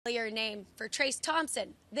Your name for Trayce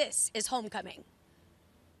Thompson. This is homecoming.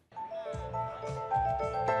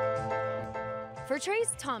 For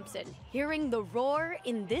Trayce Thompson, hearing the roar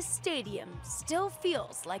in this stadium still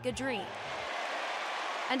feels like a dream.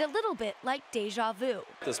 And a little bit like deja vu.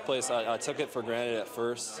 This place, I took it for granted at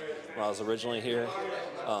first when I was originally here,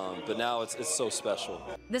 but now it's so special.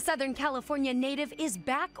 The Southern California native is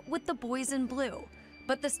back with the boys in blue,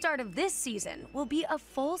 but the start of this season will be a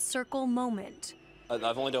full circle moment.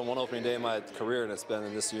 I've only done one opening day in my career, and it's been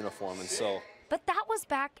in this uniform, and so. But that was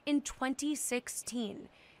back in 2016.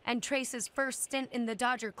 And Trayce's first stint in the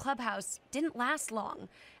Dodger clubhouse didn't last long.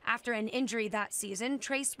 After an injury that season,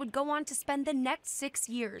 Trayce would go on to spend the next 6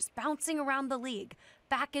 years bouncing around the league,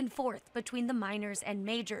 back and forth between the minors and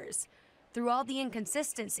majors. Through all the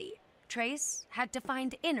inconsistency, Trayce had to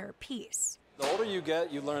find inner peace. The older you get,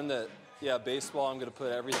 you learn that, yeah, baseball, I'm going to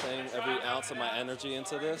put every ounce of my energy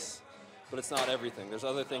into this. But it's not everything. There's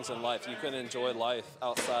other things in life. You can enjoy life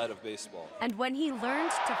outside of baseball. And when he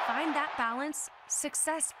learned to find that balance,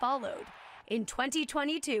 success followed. In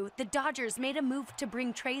 2022, the Dodgers made a move to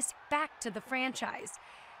bring Trayce back to the franchise,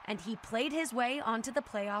 and he played his way onto the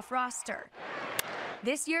playoff roster.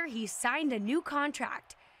 This year, he signed a new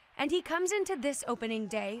contract, and he comes into this opening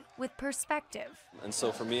day with perspective. And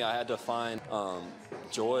so for me, I had to find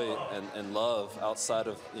joy and love outside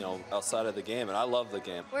of the game, and I love the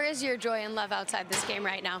game. Where is your joy and love outside this game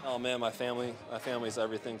right now? Oh man, my family's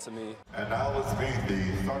everything to me. And now let's meet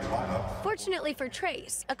the starting lineup. Fortunately for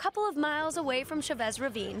Trayce, a couple of miles away from Chavez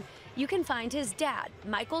Ravine, you can find his dad,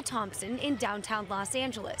 Michael Thompson, in downtown Los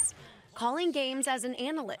Angeles, calling games as an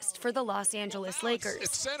analyst for the Los Angeles Lakers.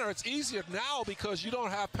 It's center. It's easier now because you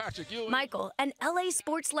don't have Patrick Ewing. Michael, an LA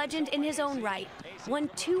sports legend in his own right, won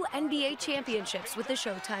 2 NBA championships with the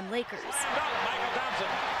Showtime Lakers.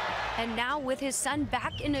 And now with his son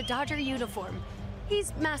back in a Dodger uniform,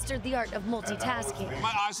 he's mastered the art of multitasking.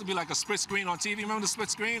 My eyes will be like a split screen on TV. Remember the split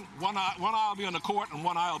screen? One eye will be on the court and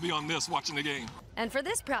one eye will be on this watching the game. And for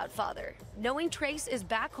this proud father, knowing Trayce is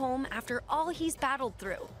back home after all he's battled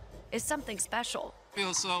through is something special. I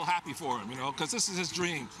feel so happy for him, because this is his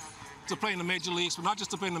dream, to play in the major leagues, but not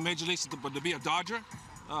just to play in the major leagues, but to be a Dodger.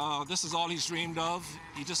 This is all he's dreamed of.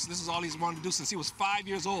 This is all he's wanted to do since he was 5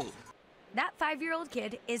 years old. That 5-year-old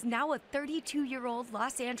kid is now a 32-year-old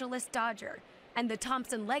Los Angeles Dodger, and the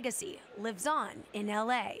Thompson legacy lives on in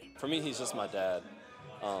LA. For me, he's just my dad.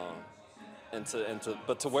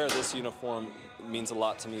 But to wear this uniform means a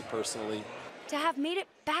lot to me personally. To have made it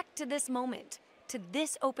back to this moment, to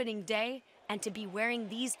this opening day, and to be wearing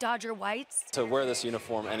these Dodger whites. To wear this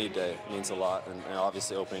uniform any day means a lot, and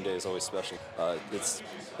obviously opening day is always special. It's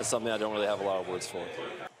something I don't really have a lot of words for.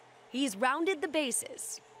 He's rounded the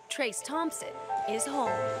bases. Trayce Thompson is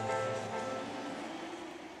home.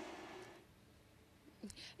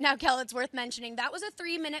 Now, Kel, it's worth mentioning that was a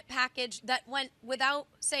 3-minute package that went without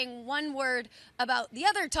saying one word about the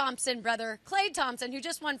other Thompson brother, Klay Thompson, who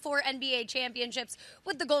just won 4 NBA championships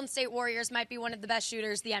with the Golden State Warriors, might be one of the best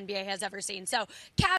shooters the NBA has ever seen. So,